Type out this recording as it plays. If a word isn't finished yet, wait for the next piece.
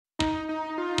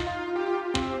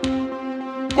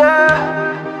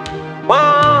Yeah.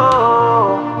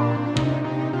 Whoa.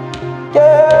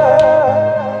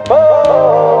 Yeah.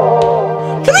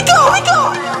 Whoa. Here we go.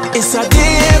 It's a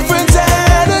different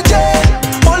energy.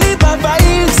 Only by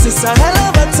vibes. It's a hell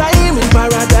of a time in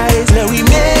paradise. Let we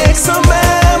make some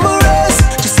memories.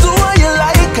 Just do what you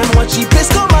like and watch the place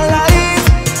come alive.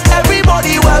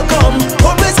 Everybody welcome.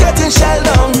 Hope it's getting shelled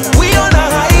down. We on a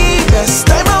high. Best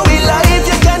time of we life.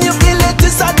 Yeah, can you feel it?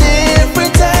 It's a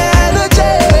different energy.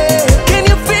 Can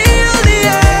you feel the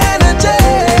energy?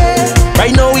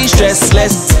 Right now we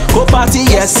stressless. Go party,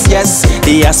 yes, yes.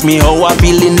 They ask me how I'm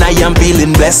feeling, I am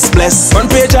feeling blessed, blessed.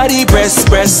 Front page of the press,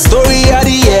 story of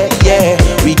the year, yeah.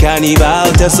 We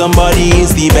carnival till somebody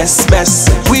is the best, best.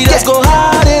 We just go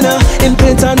hard in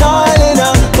paint and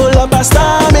oil, full up our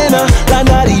stamina, land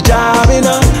of the job,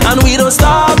 and we don't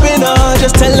stop,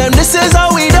 just tell them this is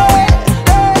how we do it.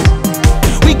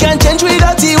 We can change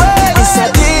without the way. It's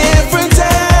a different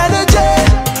energy,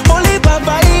 only by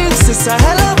vibes. It's a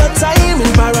hell of a time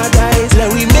in paradise.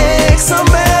 Let we make some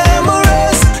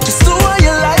memories. Just do what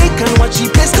you like and watch the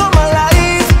place come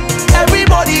alive.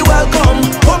 Everybody welcome.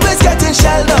 Hope it's getting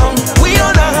shelled down. We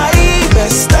on a high.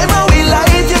 Best time of we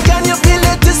life. You can you feel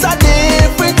it? It's a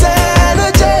different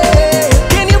energy.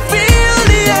 Can you feel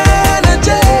the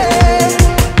energy?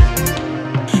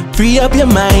 Free up your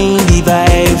mind, the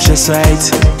vibe's just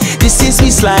right. This is we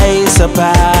slice of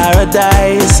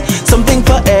paradise. Something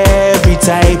for every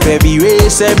type, every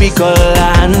race, every color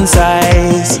and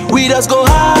size. We just go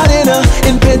hard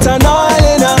in paint and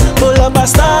oil, full up our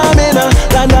stamina,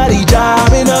 land of the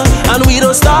job, and we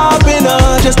don't stop,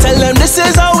 just tell them this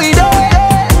is how we do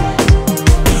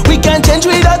it. We can change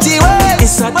without the way.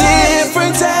 It's a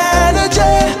different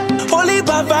energy, only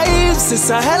by vibes. It's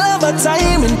a hell of a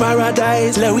time in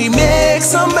paradise. Let we make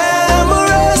some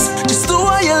memories. Just do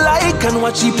what you like and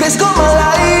watch the place come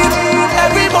alive.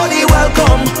 Everybody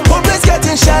welcome. Hope it's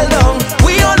getting shelled down.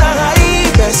 We on a high.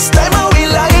 Best time of